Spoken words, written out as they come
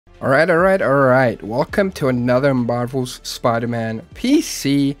Alright. Welcome to another Marvel's Spider-Man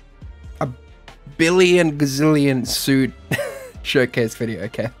PC, a billion gazillion suit showcase video,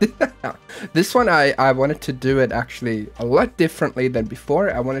 okay? This one, I wanted to do it actually a lot differently than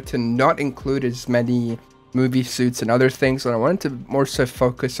before. I wanted to not include as many movie suits and other things, and I wanted to more so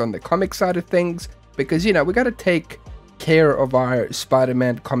focus on the comic side of things, because, you know, we gotta take care of our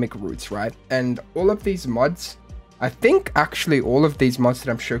Spider-Man comic roots, right? And all of these mods, I think actually all of these mods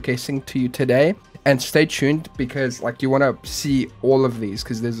that I'm showcasing to you today, and stay tuned because like you want to see all of these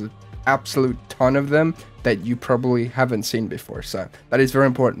because there's an absolute ton of them that you probably haven't seen before, so that is very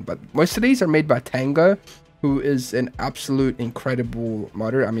important. But most of these are made by Tango, who is an absolute incredible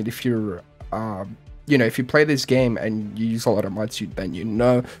modder. I mean, if you're you know, if you play this game and you use a lot of mods, then you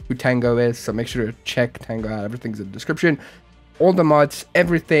know who Tango is, so make sure to check Tango out. Everything's in the description, all the mods,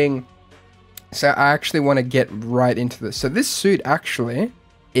 everything. So I actually want to get right into this. So this suit actually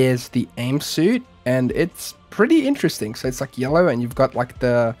is the AIM suit, and it's pretty interesting. So it's like yellow, and you've got like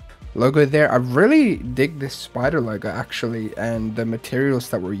the logo there. I really dig this spider logo actually, and the materials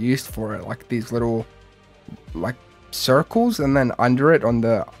that were used for it, like these little like circles, and then under it on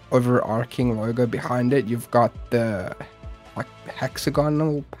the overarching logo behind it, you've got the like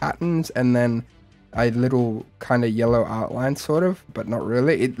hexagonal patterns, and then a little kind of yellow outline sort of, but not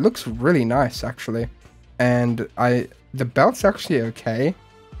really. It looks really nice actually, and the belt's actually okay.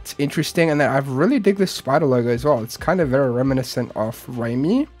 It's interesting, and then I really dig this spider logo as well. It's kind of very reminiscent of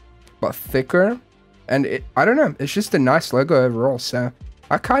Reilly, but thicker, and I don't know, it's just a nice logo overall. So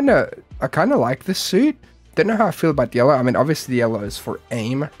I kind of like this suit. Don't know how I feel about the yellow. I mean, obviously the yellow is for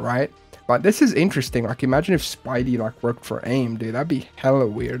AIM, right? But this is interesting. Like, imagine if Spidey like worked for AIM, dude. That'd be hella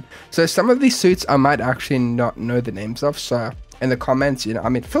weird. So some of these suits I might actually not know the names of. So in the comments, you know, I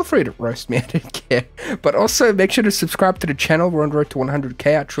mean, feel free to roast me. I don't care. But also make sure to subscribe to the channel. We're on the road to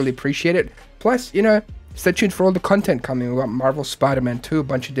 100k. I truly appreciate it. Plus, you know, stay tuned for all the content coming. We've got Marvel Spider-Man 2, a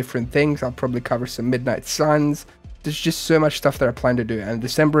bunch of different things. I'll probably cover some Midnight Suns. There's just so much stuff that I plan to do, and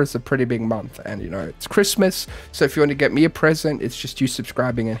December is a pretty big month, and you know, it's Christmas, so if you want to get me a present, it's just you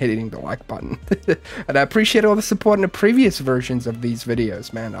subscribing and hitting the like button. And I appreciate all the support in the previous versions of these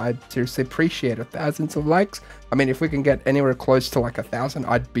videos, man. I seriously appreciate it. Thousands of likes. I mean, if we can get anywhere close to like 1,000,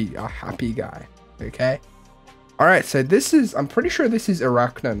 I'd be a happy guy. Okay. All right, so this is, I'm pretty sure this is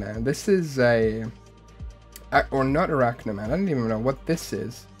Arachnoman. This is or not Arachnoman. I don't even know what this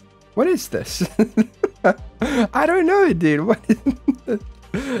is. What is this? I don't know, dude. What is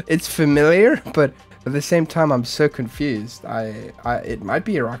it's familiar, but at the same time, I'm so confused. It might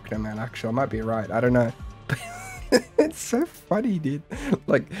be Arachnoman, actually. I might be right. I don't know. It's so funny, dude.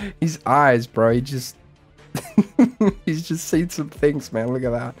 Like, his eyes, bro. He's just seen some things, man. Look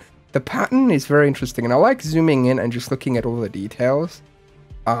at that. The pattern is very interesting, and I like zooming in and just looking at all the details.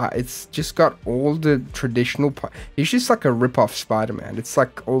 It's just got all the traditional he's just like a rip-off Spider-Man. It's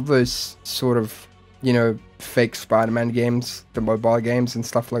like all those sort of, you know, fake Spider-Man games, the mobile games and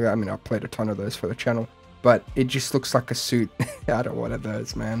stuff like that. I mean, I played a ton of those for the channel, but it just looks like a suit out of one of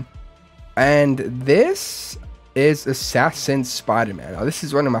those, man. And this is Assassin Spider-Man. Now, this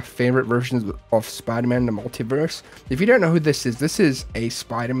is one of my favorite versions of Spider-Man in the multiverse. If you don't know who this is a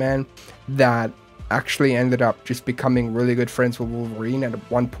Spider-Man that actually ended up just becoming really good friends with Wolverine. At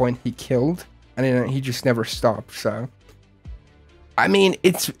one point he killed, and then he just never stopped. So I mean,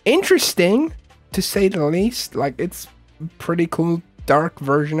 it's interesting to say the least. Like, it's a pretty cool dark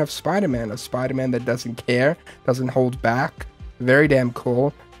version of Spider-Man, a Spider-Man that doesn't care, doesn't hold back. Very damn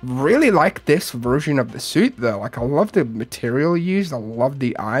cool. Really like this version of the suit though. Like, I love the material used. I love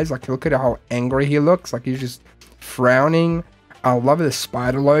the eyes. Like, look at how angry he looks, like he's just frowning. I love the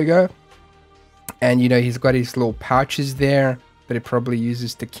spider logo. And, you know, he's got his little pouches there that he probably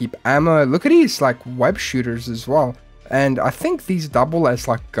uses to keep ammo. Look at his, like, web shooters as well. And I think these double as,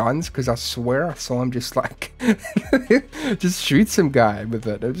 like, guns, because I swear I saw him just, like, just shoot some guy with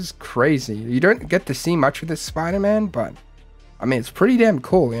it. It was crazy. You don't get to see much of this Spider-Man, but, I mean, it's pretty damn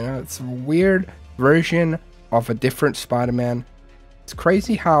cool, you know? It's a weird version of a different Spider-Man. It's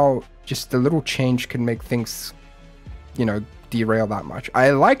crazy how just a little change can make things, you know, derail that much.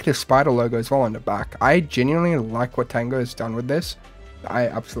 I like the spider logo as well on the back. I genuinely like what Tango has done with this. I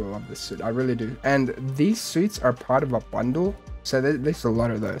absolutely love this suit. I really do. And these suits are part of a bundle, so there's a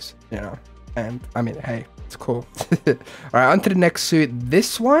lot of those, you know. And I mean, hey, it's cool. All right, on to the next suit.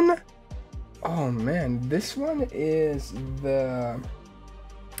 This one, oh man, this one is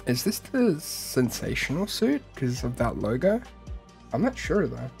this the sensational suit because of that logo? I'm not sure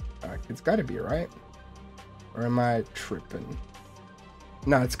though. It's got to be, right? Or am I tripping?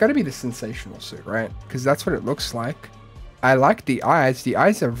 No, it's got to be the sensational suit, right? Because that's what it looks like. I like the eyes. The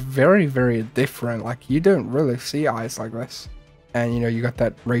eyes are very, very different. Like, you don't really see eyes like this. And, you know, you got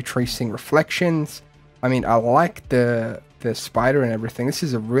that ray tracing reflections. I mean, I like the spider and everything. This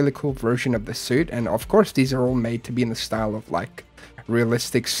is a really cool version of the suit. And, of course, these are all made to be in the style of, like,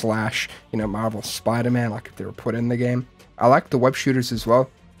 realistic slash, you know, Marvel Spider-Man, like if they were put in the game. I like the web shooters as well.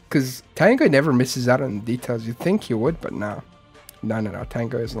 Because Tango never misses out on the details. You'd think he would, but no. No.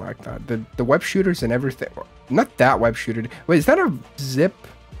 Tango isn't like that. The web shooters and everything. Not that web shooter. Wait, is that a zip?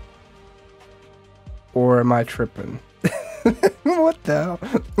 Or am I tripping? What the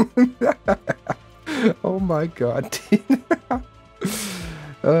hell? Oh my god.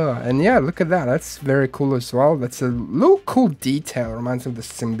 And yeah, look at that. That's very cool as well. That's a little cool detail. Reminds me of the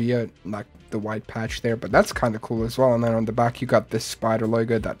symbiote, like the white patch there. But that's kind of cool as well. And then on the back, you got this spider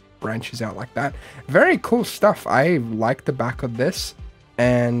logo that branches out like that. Very cool stuff. I like the back of this.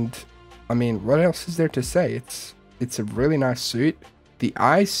 And I mean, what else is there to say? It's a really nice suit. The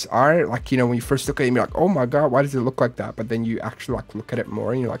eyes are like, you know, when you first look at it, you're like, oh my god, why does it look like that? But then you actually like look at it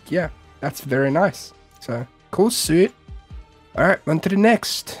more and you're like, yeah, that's very nice. So cool suit. All right, on to the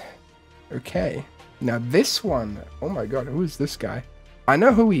next. Okay, now this one, oh my god, who is this guy? I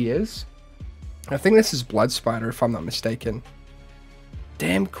know who he is. I think this is Blood Spider, if I'm not mistaken.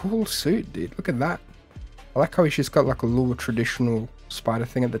 Damn cool suit, dude. Look at that. I like how he's just got like a little traditional spider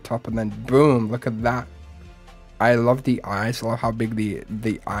thing at the top, and then boom, look at that. I love the eyes. I love how big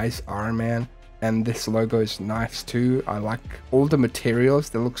the eyes are, man. And this logo is nice too. I like all the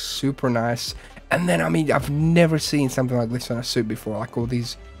materials. They look super nice. And then, I mean, I've never seen something like this on a suit before. Like all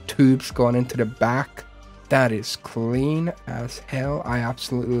these tubes going into the back. That is clean as hell. I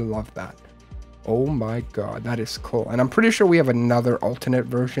absolutely love that. Oh my god, that is cool. And I'm pretty sure we have another alternate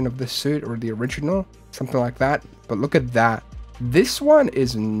version of this suit, or the original, something like that. But look at that. This one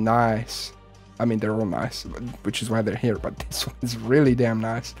is nice. I mean, they're all nice, which is why they're here, but this one is really damn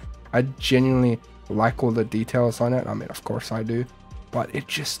nice. I genuinely like all the details on it. I mean, of course I do, but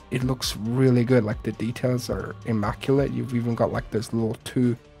it looks really good. Like the details are immaculate. You've even got like those little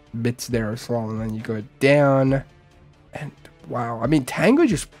two bits there as well, and then you go down, and wow. I mean, Tango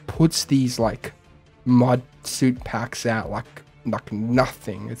just puts these like mod suit packs out like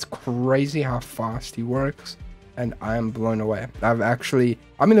nothing. It's crazy how fast he works. And I am blown away. I'm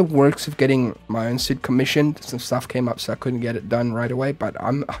in the works of getting my own suit commissioned. Some stuff came up, so I couldn't get it done right away. But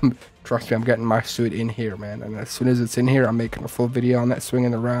trust me, I'm getting my suit in here, man. And as soon as it's in here, I'm making a full video on that,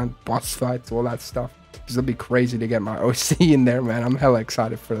 swinging around, boss fights, all that stuff. It'll be crazy to get my OC in there, man. I'm hella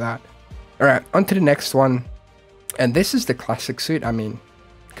excited for that. All right, on to the next one. And this is the classic suit. I mean,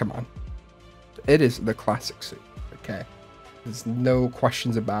 come on. It is the classic suit, okay? There's no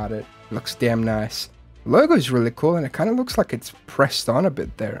questions about it. It looks damn nice. The logo is really cool, and it kind of looks like it's pressed on a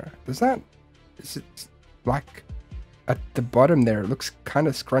bit there. Is it like at the bottom there? It looks kind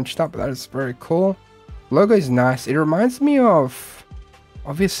of scrunched up, but that is very cool. Logo is nice. It reminds me of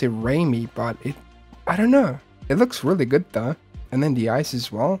obviously Raimi, but I don't know. It looks really good though. And then the eyes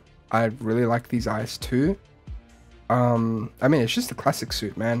as well. I really like these eyes too. I mean, it's just a classic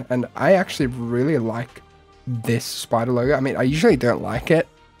suit, man. And I actually really like this spider logo. I mean, I usually don't like it,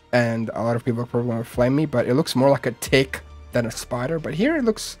 and a lot of people probably want to flame me, but it looks more like a tick than a spider. But here it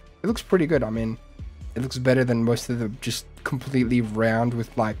looks pretty good. I mean, it looks better than most of the just completely round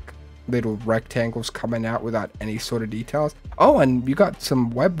with like little rectangles coming out without any sort of details. Oh, and you got some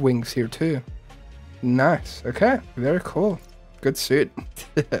web wings here too. Nice. Okay, very cool. Good suit.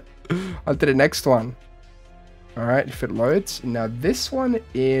 On to the next one. All right, if it loads. Now this one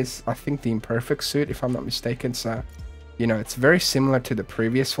is, I think, the Imperfect suit, if I'm not mistaken. So, you know, it's very similar to the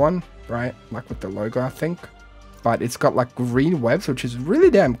previous one, right? Like with the logo, I think. But it's got like green webs, which is really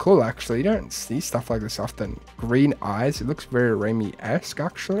damn cool, actually. You don't see stuff like this often. Green eyes. It looks very Raimi-esque,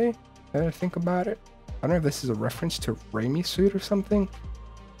 actually, now that I think about it. I don't know if this is a reference to Raimi suit or something.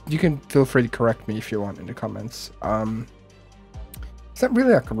 You can feel free to correct me if you want in the comments. It's not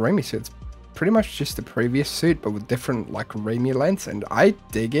really like a Raimi suit. It's pretty much just the previous suit, but with different like Raimi lens, and I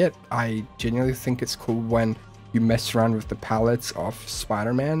dig it. I genuinely think it's cool when you mess around with the palettes of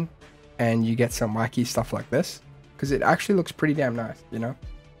Spider-Man and you get some wacky stuff like this, because it actually looks pretty damn nice, you know.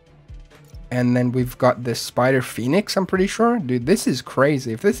 And then we've got this Spider Phoenix, I'm pretty sure. Dude, this is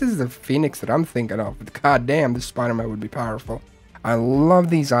crazy. If this is the Phoenix that I'm thinking of, god damn, this Spider-Man would be powerful. I love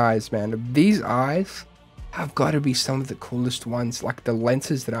these eyes, man. These eyes have got to be some of the coolest ones, like the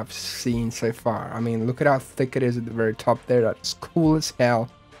lenses that I've seen so far. I mean, look at how thick it is at the very top there. That's cool as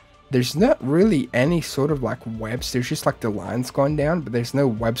hell. There's not really any sort of like webs. There's just like the lines going down, but there's no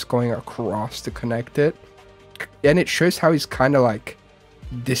webs going across to connect it. And it shows how he's kind of like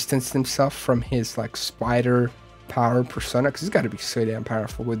distanced himself from his like spider power persona, because he's got to be so damn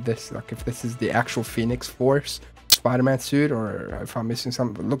powerful with this. Like, if this is the actual Phoenix Force Spider-Man suit, or if I'm missing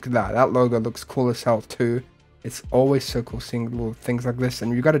something. But look at that. That logo looks cool as hell too. It's always so cool seeing little things like this.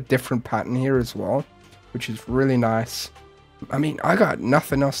 And you got a different pattern here as well, which is really nice. I mean, I got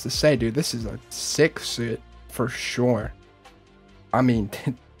nothing else to say, dude. This is a sick suit for sure. I mean,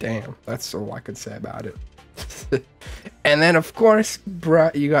 damn, that's all I could say about it. And then, of course,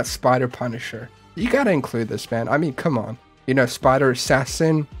 bruh, you got Spider Punisher. You gotta include this, man. I mean, come on. You know, Spider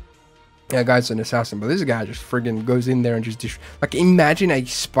Assassin. Yeah, guy's an assassin, but this guy just friggin' goes in there and just like, imagine a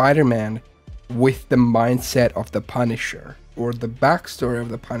Spider-Man with the mindset of the Punisher, or the backstory of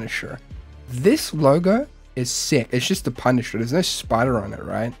the Punisher. This logo is sick. It's just the Punisher. There's no spider on it,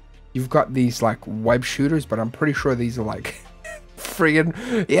 right? You've got these like web shooters, but I'm pretty sure these are like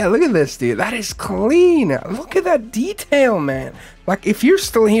friggin', yeah, look at this, dude. That is clean. Look at that detail, man. Like, if you're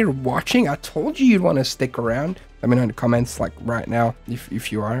still here watching, I told you you'd want to stick around. Let me know in the comments, like, right now,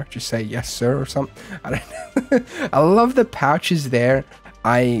 if you are. Just say yes, sir, or something. I don't know. I love the pouches there.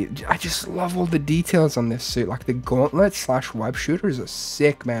 I just love all the details on this suit. Like, the gauntlet / web shooters are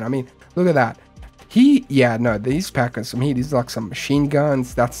sick, man. I mean, look at that. Yeah, no, these pack on some heat. These are like some machine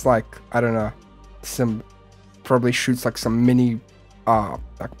guns. That's like, I don't know, some, probably shoots like some mini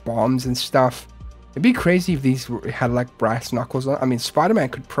like bombs and stuff. It'd be crazy if these had like brass knuckles on. I mean, Spider-Man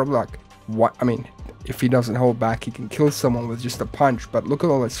could probably like, what, I mean, if he doesn't hold back, he can kill someone with just a punch. But look at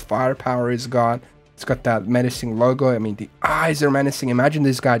all this firepower he's got. It's got that menacing logo. I mean, the eyes are menacing. Imagine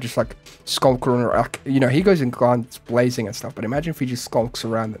this guy just like skulk around, like, you know, he goes in guns blazing and stuff, but imagine if he just skulks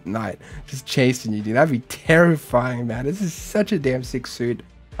around at night just chasing you, dude. That'd be terrifying, man. This is such a damn sick suit.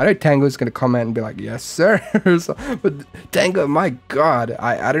 I know Tango's gonna comment and be like, yes, sir. But Tango, my god,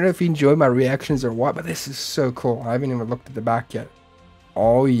 I don't know if he enjoyed my reactions or what, but this is so cool. I haven't even looked at the back yet.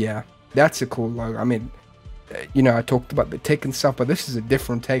 Oh yeah, that's a cool logo. I mean, you know, I talked about the tick and stuff, but this is a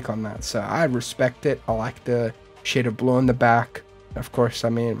different take on that, so I respect it. I like the shade of blue in the back. Of course, I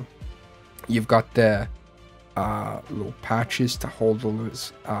mean, you've got the little patches to hold all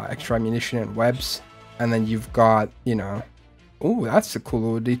those extra ammunition and webs, and then you've got, you know, oh, that's a cool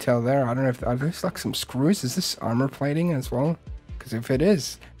little detail there. I don't know if are those like some screws. Is this armor plating as well? Because if it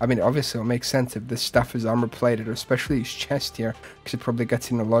is, I mean, obviously it'll make sense if this stuff is armor plated, especially his chest here, because it probably gets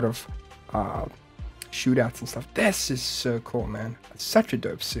in a lot of shootouts and stuff. This is so cool, man. It's such a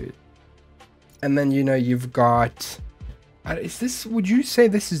dope suit. And then, you know, you've got, is this, would you say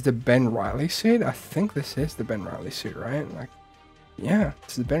this is the Ben Reilly suit? I think this is the Ben Reilly suit, right? Like, yeah,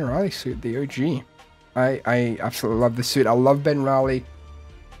 it's the Ben Reilly suit, the OG. I absolutely love the suit. I love Ben Reilly.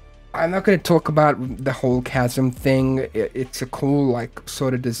 I'm not going to talk about the whole Chasm thing. It's a cool, like,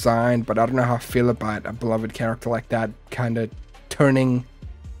 sort of design, but I don't know how I feel about a beloved character like that kind of turning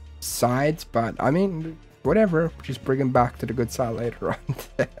sides. But, I mean, whatever. Just bring him back to the good side later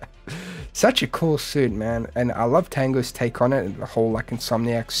on. Such a cool suit, man. And I love Tango's take on it and the whole, like,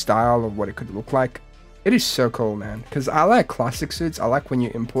 Insomniac style of what it could look like. It is so cool, man. Because I like classic suits. I like when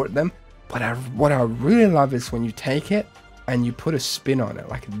you import them. But what I really love is when you take it and you put a spin on it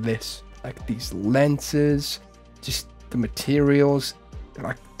like this. Like these lenses, just the materials.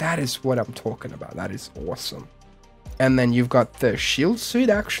 Like, that is what I'm talking about. That is awesome. And then you've got the shield suit,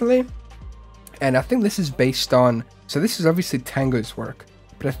 actually. And I think this is based on... So this is obviously Tango's work.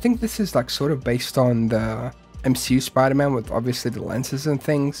 But I think this is like sort of based on the MCU Spider-Man with obviously the lenses and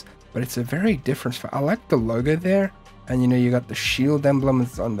things. But it's a very different... I like the logo there. And, you know, you got the shield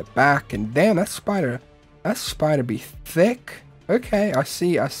emblems on the back. And damn, that spider be thick. Okay, I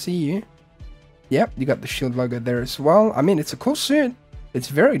see you. Yep, you got the shield logo there as well. I mean, it's a cool suit. It's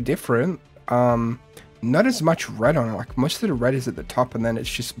very different. Not as much red on it. Like, most of the red is at the top, and then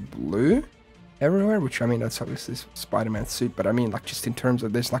it's just blue everywhere. Which, I mean, that's obviously Spider-Man suit. But, I mean, like, just in terms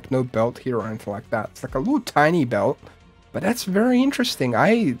of there's, like, no belt here or anything like that. It's like a little tiny belt. But that's very interesting.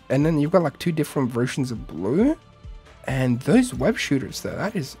 And then you've got, like, two different versions of blue. And those web shooters, though,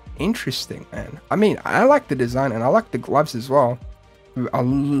 that is interesting, man. I mean, I like the design, and I like the gloves as well. I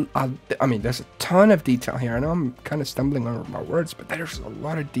mean, there's a ton of detail here. I know I'm kind of stumbling over my words, but there's a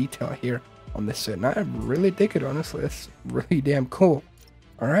lot of detail here on this suit, and I really dig it, honestly. It's really damn cool.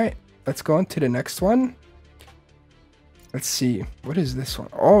 All right, let's go on to the next one. Let's see. What is this one?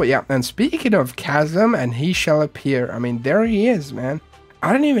 Oh, yeah. And speaking of Chasm and He Shall Appear, I mean, there he is, man.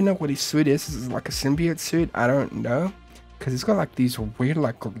 I don't even know what his suit is. This is like a symbiote suit. I don't know. Because it's got like these weird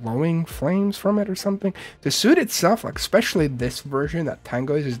like glowing flames from it or something. The suit itself, like especially this version that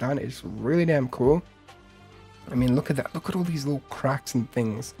Tango's has done, is really damn cool. I mean, look at that. Look at all these little cracks and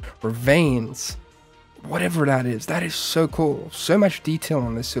things. Or veins. Whatever that is. That is so cool. So much detail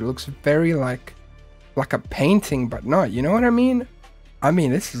on this suit. It looks very like like a painting, but not, you know what I mean? I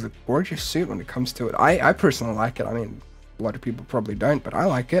mean, this is a gorgeous suit when it comes to it. I personally like it. I mean, a lot of people probably don't, but I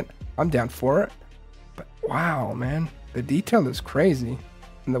like it. I'm down for it. But wow, man, the detail is crazy.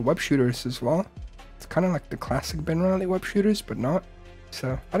 And the web shooters as well. It's kind of like the classic Ben Reilly web shooters, but not.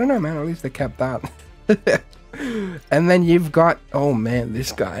 So, I don't know, man. At least they kept that. And then you've got, oh man,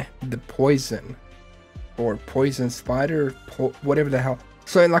 this guy. The Poison. Or Poison Spider. Whatever the hell.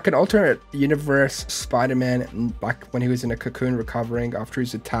 So in like an alternate universe, Spider-Man, like when he was in a cocoon recovering after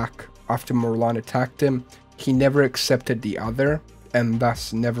his attack, after Morlan attacked him, he never accepted the other, and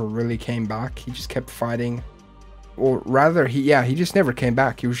thus never really came back. He just kept fighting. Or rather, he just never came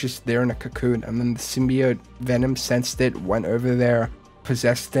back. He was just there in a cocoon, and then the symbiote Venom sensed it, went over there,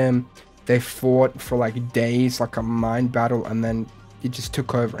 possessed him. They fought for like days, like a mind battle, and then he just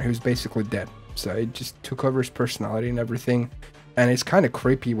took over. He was basically dead. So it just took over his personality and everything. And it's kind of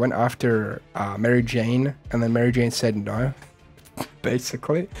creepy. He went after Mary Jane, and then Mary Jane said no,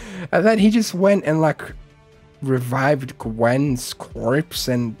 basically. And then he just went and like revived Gwen's corpse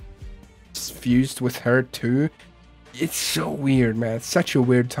and fused with her too. It's so weird, man. It's such a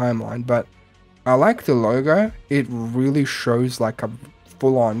weird timeline, but I like the logo. It really shows like a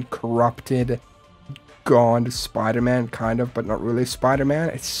full-on corrupted, gone Spider-Man, kind of, but not really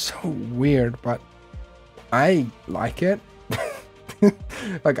Spider-Man. It's so weird, but I like it.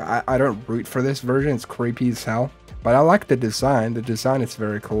 Like, I don't root for this version. It's creepy as hell, but I like the design. The design is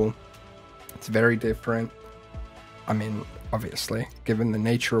very cool. It's very different. I mean, obviously, given the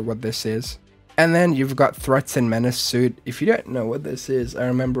nature of what this is. And then you've got Threats and Menace suit. If you don't know what this is, I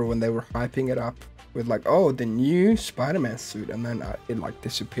remember when they were hyping it up with like, oh, the new Spider-Man suit, and then it like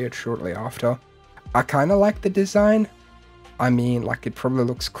disappeared shortly after. I kind of like the design. I mean, like, it probably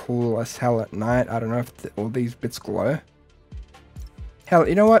looks cool as hell at night. I don't know if all these bits glow. Hell,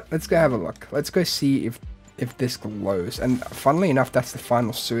 you know what? Let's go have a look. Let's go see if this glows. And funnily enough, that's the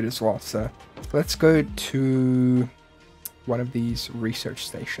final suit as well. So let's go to one of these research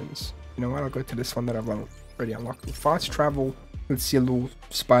stations. You know what? I'll go to this one that I've already unlocked. Fast travel. Let's see a little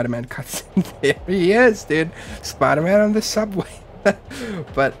Spider-Man cutscene. There he is, dude. Spider-Man on the subway.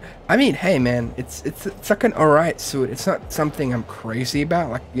 But I mean, hey man, it's like an alright suit. It's not something I'm crazy about.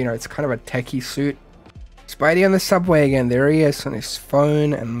 Like, you know, it's kind of a techie suit. Spidey on the subway again. There he is on his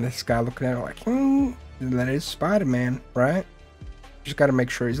phone, and this guy looking at it like, that is Spider-Man, right? Just gotta make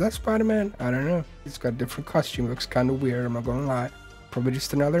sure, is that Spider-Man? I don't know. He's got a different costume. Looks kind of weird, I'm not gonna lie. Probably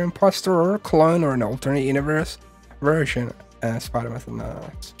just another imposter or a clone or an alternate universe version. Spider-Man, no,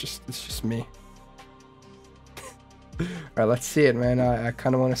 it's just me. Alright, let's see it, man. I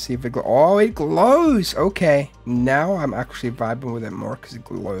kind of want to see if it glows. Oh, it glows! Okay, now I'm actually vibing with it more because it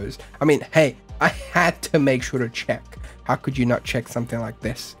glows. I mean, hey, I had to make sure to check. How could you not check something like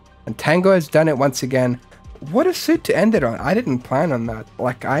this? And Tango has done it once again. What a suit to end it on. I didn't plan on that.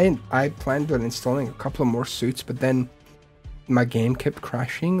 Like, I planned on installing a couple of more suits, but then my game kept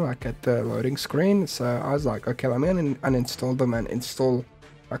crashing, like, at the loading screen. So I was like, okay, let me uninstall them and install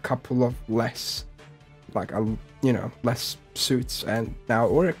a couple of less, like, you know, less suits, and now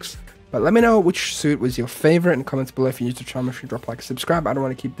it works. But let me know which suit was your favorite in the comments below. If you're new to the channel, make sure you drop a like, subscribe. I don't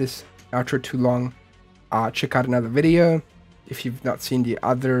want to keep this outro too long. Check out another video. If you've not seen the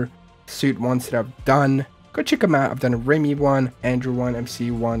other suit ones that I've done, go check them out. I've done a Remy one, Andrew one,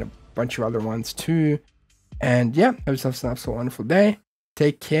 MC one, a bunch of other ones too. And yeah, have yourself an absolute wonderful day.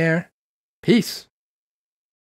 Take care. Peace.